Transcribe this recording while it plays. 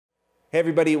Hey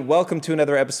everybody, welcome to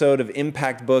another episode of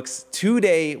Impact Books.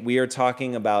 Today we are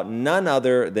talking about none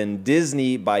other than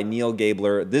Disney by Neal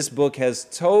Gabler. This book has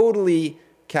totally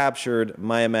captured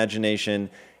my imagination.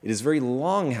 It is very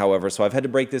long, however, so I've had to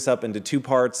break this up into two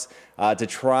parts. To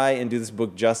try and do this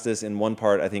book justice in one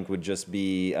part, I think would just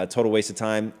be a total waste of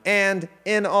time. And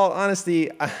in all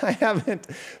honesty, I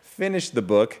haven't finished the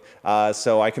book,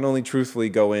 so I can only truthfully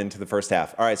go into the first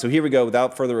half. All right, so here we go.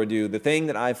 Without further ado, the thing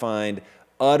that I find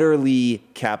utterly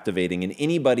captivating, and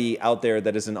anybody out there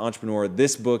that is an entrepreneur,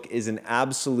 this book is an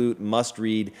absolute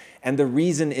must-read. And the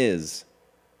reason is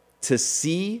to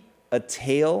see a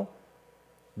tale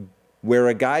where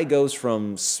a guy goes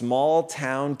from small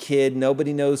town kid,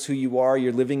 nobody knows who you are,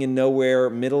 you're living in nowhere,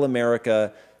 middle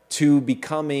America, to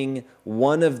becoming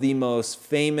one of the most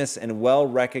famous and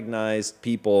well-recognized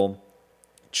people,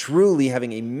 truly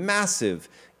having a massive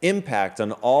impact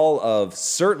on all of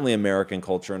certainly American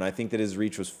culture, and I think that his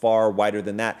reach was far wider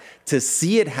than that. To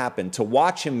see it happen, to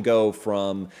watch him go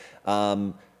from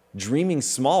dreaming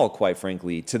small, quite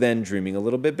frankly, to then dreaming a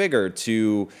little bit bigger,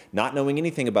 to not knowing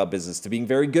anything about business, to being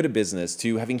very good at business,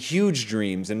 to having huge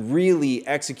dreams and really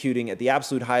executing at the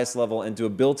absolute highest level, and to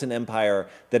have built an empire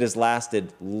that has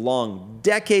lasted long,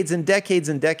 decades and decades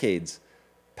and decades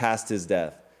past his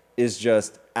death, is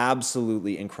just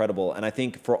absolutely incredible. And I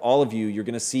think for all of you, you're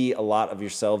going to see a lot of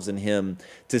yourselves in him,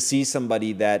 to see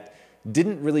somebody that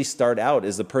didn't really start out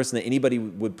as the person that anybody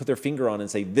would put their finger on and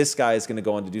say, this guy is going to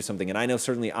go on to do something. And I know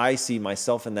certainly I see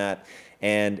myself in that,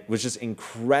 and was just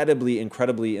incredibly,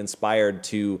 incredibly inspired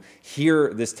to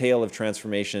hear this tale of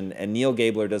transformation. And Neal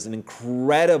Gabler does an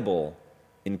incredible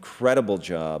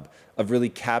job of really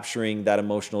capturing that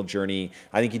emotional journey.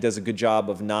 I think he does a good job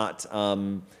of not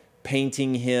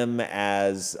painting him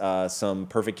as some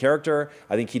perfect character.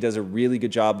 I think he does a really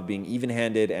good job of being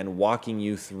even-handed and walking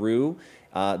you through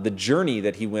the journey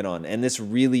that he went on. And this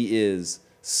really is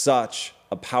such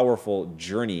a powerful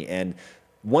journey. And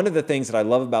one of the things that I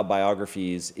love about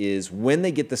biographies is when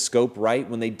they get the scope right,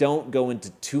 when they don't go into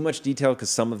too much detail,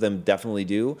 because some of them definitely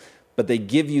do, but they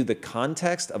give you the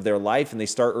context of their life and they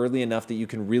start early enough that you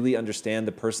can really understand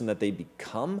the person that they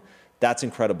become. That's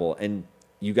incredible. And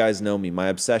you guys know me. My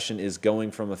obsession is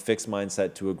going from a fixed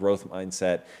mindset to a growth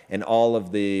mindset, and all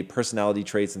of the personality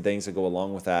traits and things that go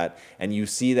along with that. And you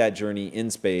see that journey in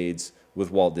spades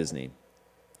with Walt Disney.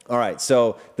 All right,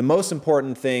 so the most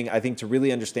important thing I think to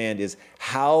really understand is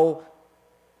how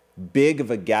big of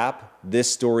a gap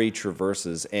this story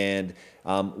traverses. And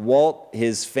Walt,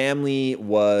 his family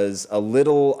was a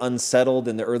little unsettled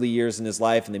in the early years in his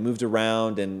life, and they moved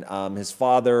around, and his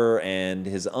father and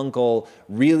his uncle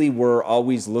really were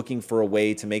always looking for a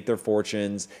way to make their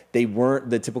fortunes. They weren't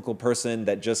the typical person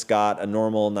that just got a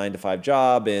normal 9-to-5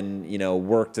 job and, you know,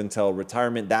 worked until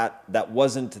retirement. That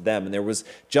wasn't them. And there was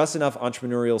just enough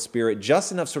entrepreneurial spirit,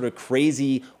 just enough sort of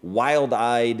crazy,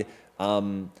 wild-eyed,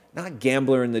 not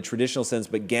gambler in the traditional sense,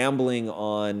 but gambling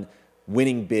on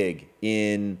winning big,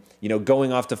 in, you know,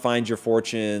 going off to find your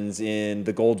fortunes in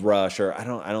the gold rush, or I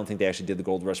don't think they actually did the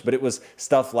gold rush, but it was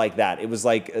stuff like that. It was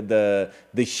like the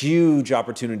huge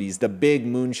opportunities, the big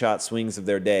moonshot swings of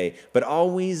their day, but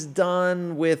always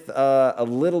done with a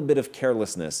little bit of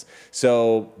carelessness.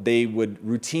 So they would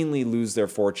routinely lose their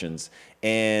fortunes,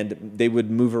 and they would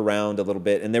move around a little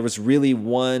bit. And there was really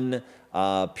one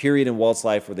period in Walt's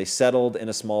life where they settled in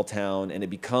a small town, and it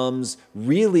becomes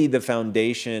really the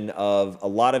foundation of a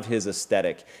lot of his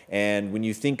aesthetic. And when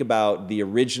you think about the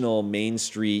original Main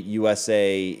Street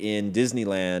USA in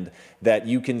Disneyland, that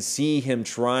you can see him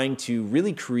trying to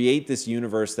really create this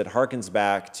universe that harkens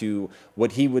back to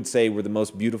what he would say were the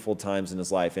most beautiful times in his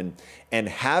life. And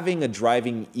having a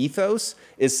driving ethos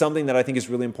is something that I think is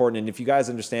really important. And if you guys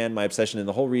understand my obsession, and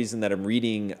the whole reason that I'm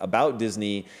reading about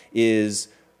Disney is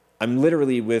I'm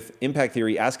literally, with impact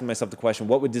theory, asking myself the question,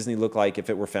 what would Disney look like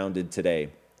if it were founded today?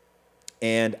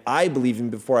 And I believe,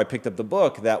 even before I picked up the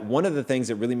book, that one of the things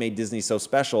that really made Disney so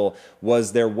special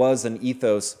was there was an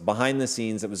ethos behind the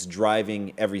scenes that was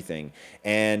driving everything.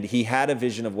 And he had a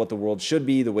vision of what the world should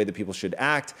be, the way that people should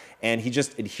act, and he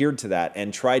just adhered to that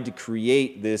and tried to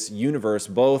create this universe,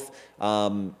 both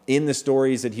in the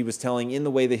stories that he was telling, in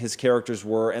the way that his characters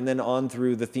were, and then on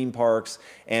through the theme parks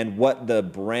and what the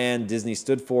brand Disney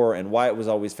stood for and why it was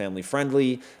always family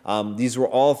friendly. These were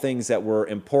all things that were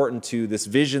important to this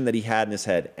vision that he had in his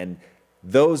head. And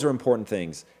those are important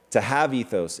things. to have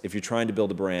ethos if you're trying to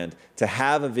build a brand, to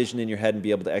have a vision in your head and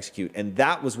be able to execute. And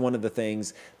that was one of the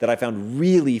things that I found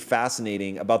really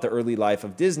fascinating about the early life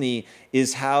of Disney,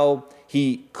 is how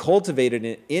he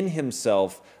cultivated in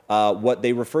himself what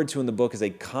they referred to in the book as a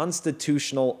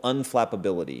constitutional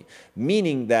unflappability,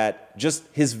 meaning that just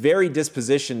his very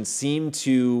disposition seemed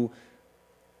to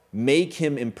make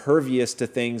him impervious to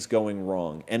things going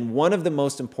wrong. And one of the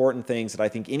most important things that I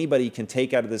think anybody can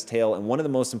take out of this tale, and one of the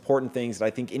most important things that I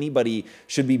think anybody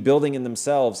should be building in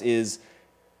themselves, is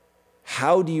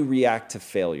how do you react to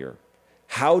failure?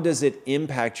 How does it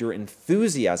impact your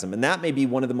enthusiasm? And that may be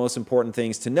one of the most important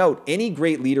things to note. Any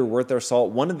great leader worth their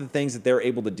salt, one of the things that they're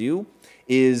able to do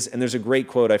is, and there's a great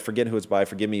quote, I forget who it's by,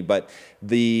 forgive me, but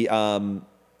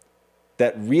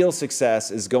that real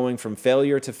success is going from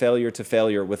failure to failure to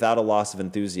failure without a loss of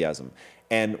enthusiasm.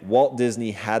 And Walt Disney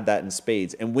had that in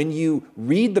spades. And when you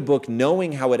read the book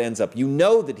knowing how it ends up, you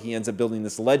know that he ends up building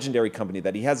this legendary company,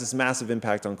 that he has this massive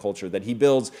impact on culture, that he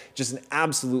builds just an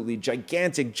absolutely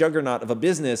gigantic juggernaut of a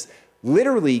business,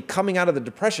 literally coming out of the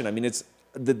Depression. I mean, it's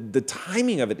the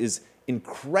timing of it is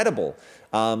incredible.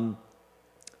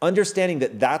 Understanding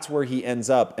that that's where he ends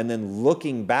up, and then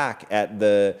looking back at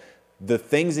the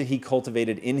things that he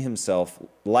cultivated in himself,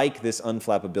 like this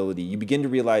unflappability, you begin to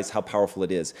realize how powerful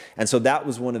it is. And so that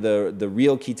was one of the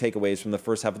real key takeaways from the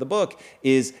first half of the book,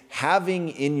 is having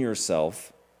in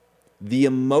yourself the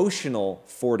emotional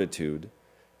fortitude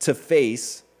to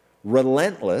face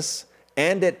relentless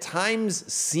and at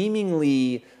times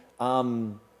seemingly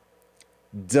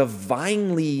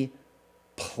divinely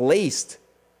placed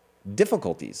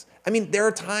difficulties. I mean, there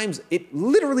are times it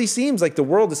literally seems like the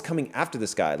world is coming after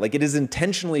this guy, like it is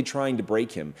intentionally trying to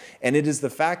break him. And it is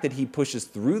the fact that he pushes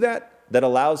through that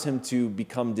allows him to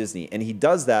become Disney. And he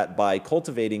does that by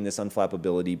cultivating this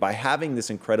unflappability, by having this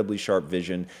incredibly sharp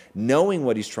vision, knowing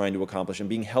what he's trying to accomplish, and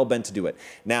being hell-bent to do it.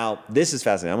 Now, this is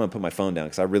fascinating. I'm going to put my phone down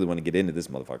because I really want to get into this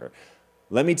motherfucker.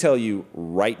 Let me tell you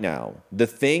right now, the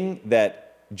thing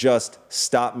that just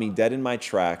stopped me dead in my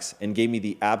tracks and gave me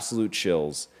the absolute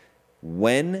chills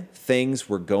when things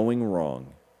were going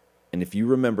wrong, and if you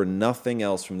remember nothing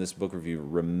else from this book review,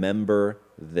 remember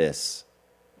this.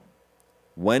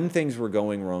 When things were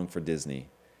going wrong for Disney,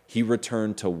 he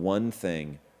returned to one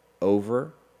thing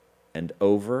over and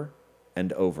over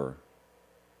and over,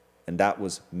 and that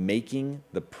was making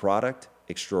the product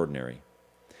extraordinary.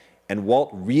 And Walt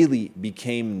really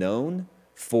became known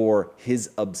for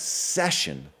his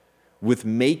obsession with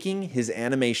making his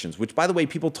animations, which, by the way,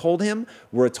 people told him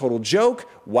were a total joke.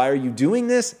 Why are you doing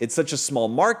this? It's such a small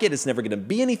market. It's never going to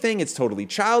be anything. It's totally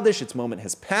childish. Its moment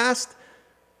has passed.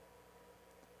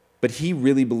 But he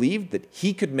really believed that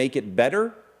he could make it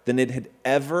better than it had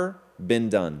ever been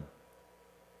done.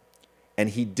 And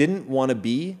he didn't want to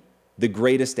be the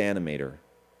greatest animator.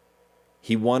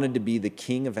 He wanted to be the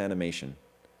king of animation.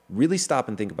 Really stop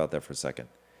and think about that for a second.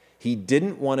 He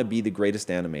didn't want to be the greatest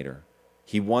animator.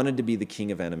 He wanted to be the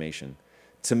king of animation.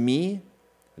 To me,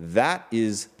 that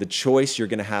is the choice you're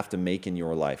going to have to make in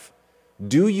your life.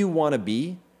 Do you want to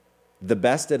be the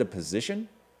best at a position,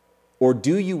 or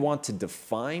do you want to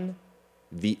define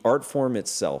the art form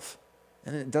itself?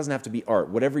 And it doesn't have to be art.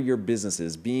 Whatever your business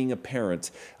is, being a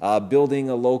parent, building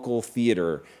a local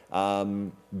theater,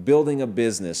 building a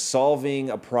business,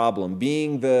 solving a problem,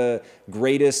 being the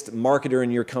greatest marketer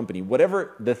in your company,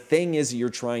 whatever the thing is that you're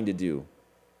trying to do,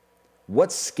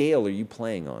 what scale are you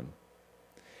playing on?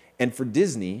 And for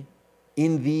Disney,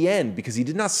 in the end, because he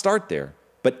did not start there,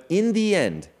 but in the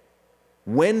end,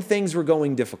 when things were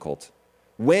going difficult,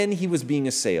 when he was being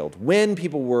assailed, when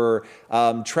people were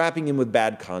trapping him with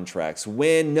bad contracts,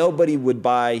 when nobody would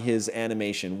buy his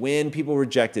animation, when people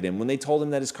rejected him, when they told him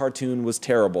that his cartoon was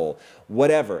terrible,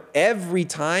 whatever. Every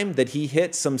time that he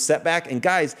hit some setback, and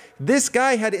guys, this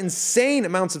guy had insane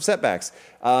amounts of setbacks,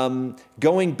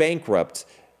 going bankrupt,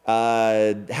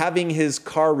 having his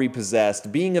car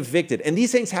repossessed, being evicted. And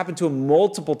these things happened to him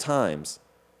multiple times.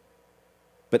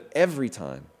 But every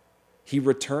time he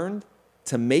returned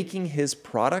to making his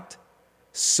product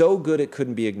so good it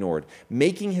couldn't be ignored,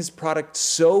 making his product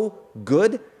so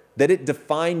good that it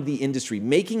defined the industry,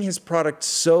 making his product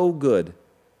so good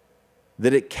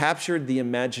that it captured the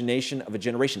imagination of a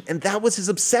generation. And that was his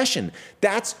obsession.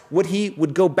 That's what he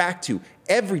would go back to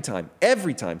every time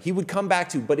he would come back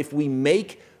to. But if we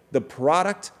make the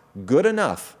product good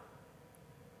enough,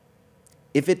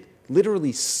 if it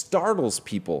literally startles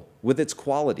people with its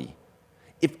quality,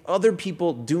 if other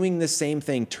people doing the same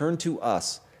thing turn to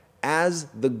us as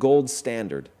the gold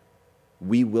standard,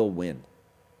 we will win.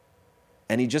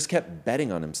 And he just kept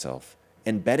betting on himself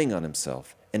and betting on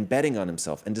himself and betting on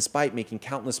himself. And despite making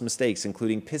countless mistakes,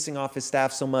 including pissing off his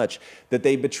staff so much that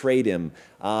they betrayed him,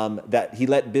 that he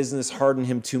let business harden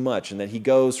him too much, and that he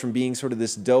goes from being sort of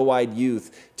this doe-eyed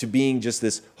youth to being just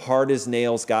this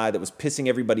hard-as-nails guy that was pissing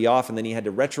everybody off, and then he had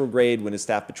to retrograde when his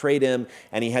staff betrayed him,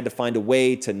 and he had to find a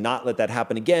way to not let that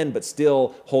happen again, but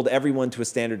still hold everyone to a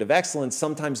standard of excellence,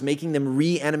 sometimes making them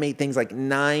reanimate things like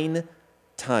 9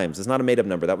 times. It's not a made-up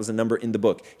number. That was a number in the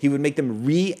book. He would make them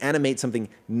reanimate something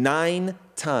 9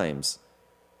 times.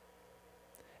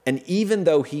 And even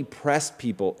though he pressed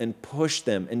people and pushed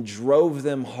them and drove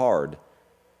them hard,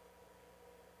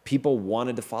 people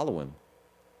wanted to follow him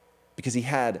because he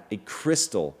had a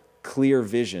crystal clear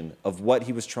vision of what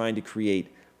he was trying to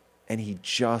create, and he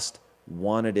just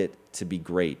wanted it to be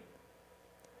great.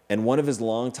 And one of his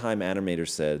longtime animators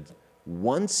said,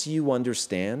 once you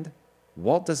understand,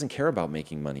 Walt doesn't care about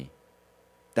making money.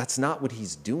 That's not what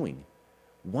he's doing.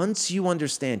 Once you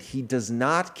understand, he does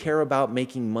not care about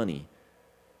making money.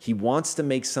 He wants to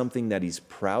make something that he's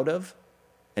proud of,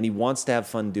 and he wants to have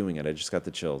fun doing it. I just got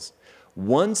the chills.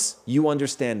 Once you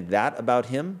understand that about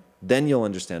him, then you'll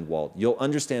understand Walt. You'll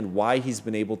understand why he's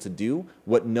been able to do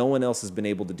what no one else has been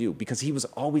able to do, because he was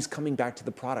always coming back to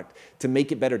the product to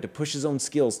make it better, to push his own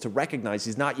skills, to recognize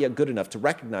he's not yet good enough, to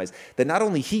recognize that not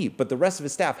only he, but the rest of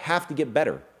his staff have to get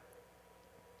better.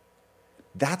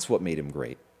 That's what made him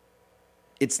great.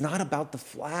 It's not about the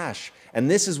flash.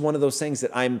 And this is one of those things that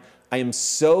I am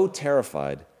so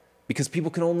terrified, because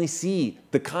people can only see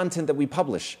the content that we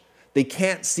publish. They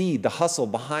can't see the hustle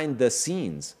behind the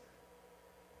scenes.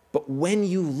 But when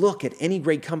you look at any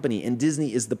great company, and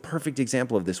Disney is the perfect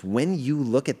example of this, when you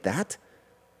look at that,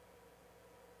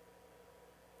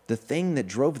 the thing that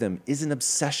drove them is an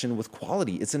obsession with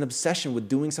quality. It's an obsession with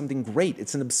doing something great.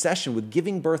 It's an obsession with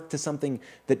giving birth to something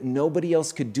that nobody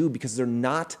else could do, because they're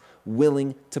not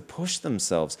willing to push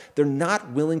themselves. They're not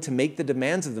willing to make the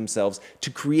demands of themselves to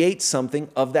create something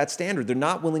of that standard. They're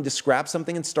not willing to scrap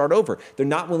something and start over. They're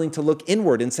not willing to look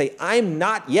inward and say, I'm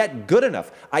not yet good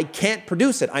enough. I can't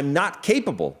produce it. I'm not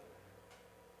capable.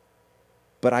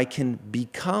 But I can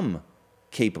become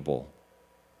capable.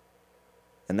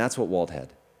 And that's what Walt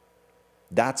had.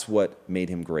 That's what made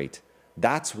him great.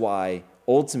 That's why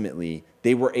ultimately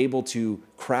they were able to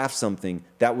craft something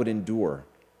that would endure.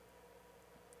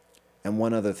 And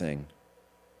one other thing,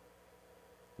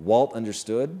 Walt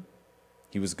understood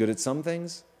he was good at some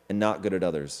things and not good at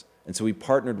others. And so he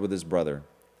partnered with his brother.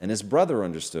 And his brother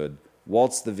understood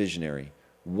Walt's the visionary.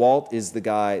 Walt is the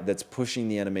guy that's pushing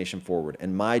the animation forward.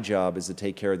 And my job is to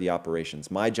take care of the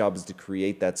operations. My job is to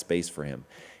create that space for him.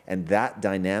 And that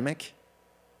dynamic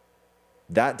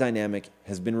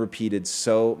has been repeated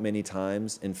so many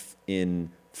times in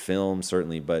film,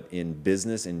 certainly, but in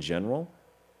business in general.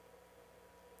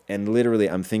 And literally,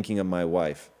 I'm thinking of my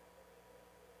wife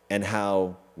and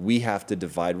how we have to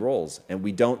divide roles. And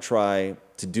we don't try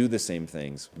to do the same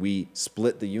things. We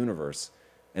split the universe,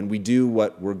 and we do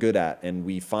what we're good at, and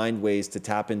we find ways to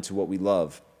tap into what we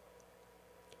love.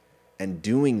 And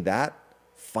doing that,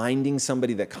 finding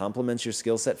somebody that complements your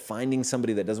skill set, finding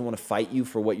somebody that doesn't want to fight you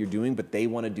for what you're doing, but they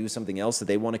want to do something else, that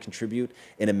they want to contribute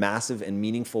in a massive and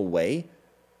meaningful way,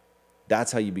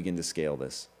 that's how you begin to scale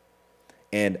this.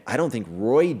 And I don't think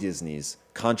Roy Disney's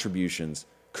contributions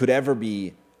could ever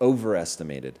be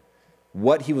overestimated.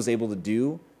 What he was able to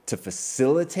do to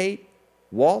facilitate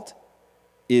Walt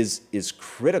is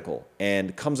critical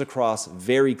and comes across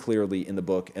very clearly in the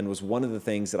book, and was one of the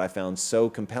things that I found so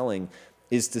compelling,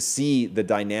 is to see the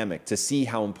dynamic, to see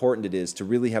how important it is to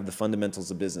really have the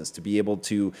fundamentals of business, to be able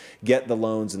to get the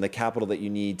loans and the capital that you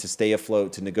need to stay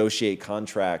afloat, to negotiate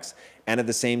contracts. And at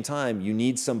the same time, you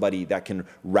need somebody that can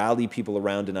rally people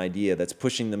around an idea, that's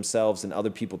pushing themselves and other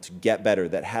people to get better,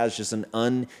 that has just an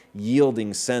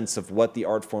unyielding sense of what the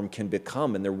art form can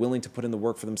become, and they're willing to put in the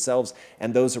work for themselves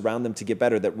and those around them to get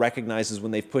better, that recognizes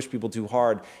when they've pushed people too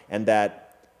hard, and that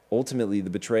ultimately the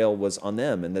betrayal was on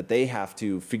them, and that they have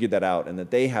to figure that out, and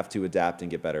that they have to adapt and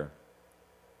get better.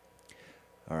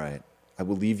 All right, I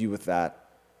will leave you with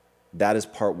that. That is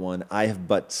part one. I have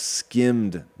but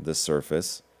skimmed the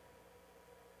surface,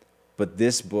 but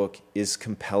this book is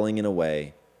compelling in a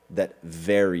way that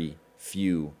very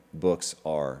few books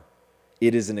are.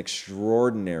 It is an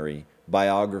extraordinary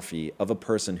biography of a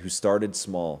person who started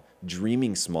small,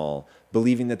 dreaming small,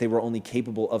 believing that they were only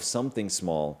capable of something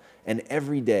small, and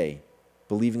every day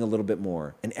believing a little bit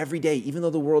more. And every day, even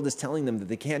though the world is telling them that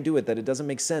they can't do it, that it doesn't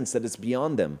make sense, that it's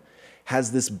beyond them,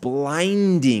 has this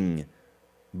blinding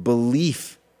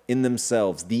belief in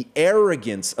themselves, the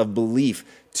arrogance of belief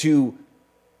to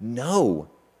know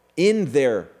in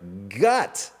their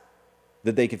gut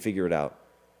that they could figure it out,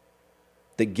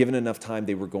 that given enough time,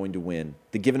 they were going to win,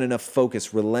 that given enough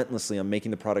focus relentlessly on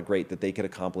making the product great, that they could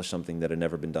accomplish something that had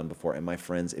never been done before. And my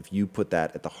friends, if you put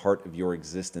that at the heart of your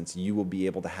existence, you will be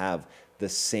able to have the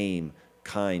same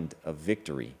kind of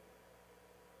victory.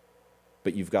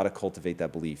 But you've got to cultivate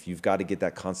that belief. You've got to get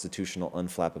that constitutional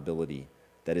unflappability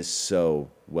that is so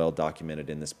well documented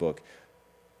in this book.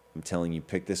 I'm telling you,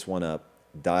 pick this one up,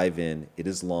 dive in. It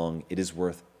is long. It is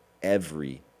worth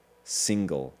every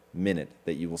single minute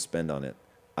that you will spend on it.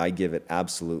 I give it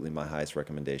absolutely my highest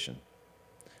recommendation.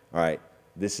 All right,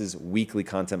 this is weekly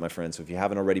content, my friends. So if you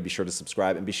haven't already, be sure to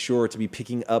subscribe and be sure to be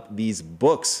picking up these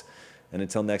books. And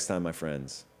until next time, my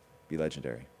friends, be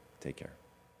legendary. Take care.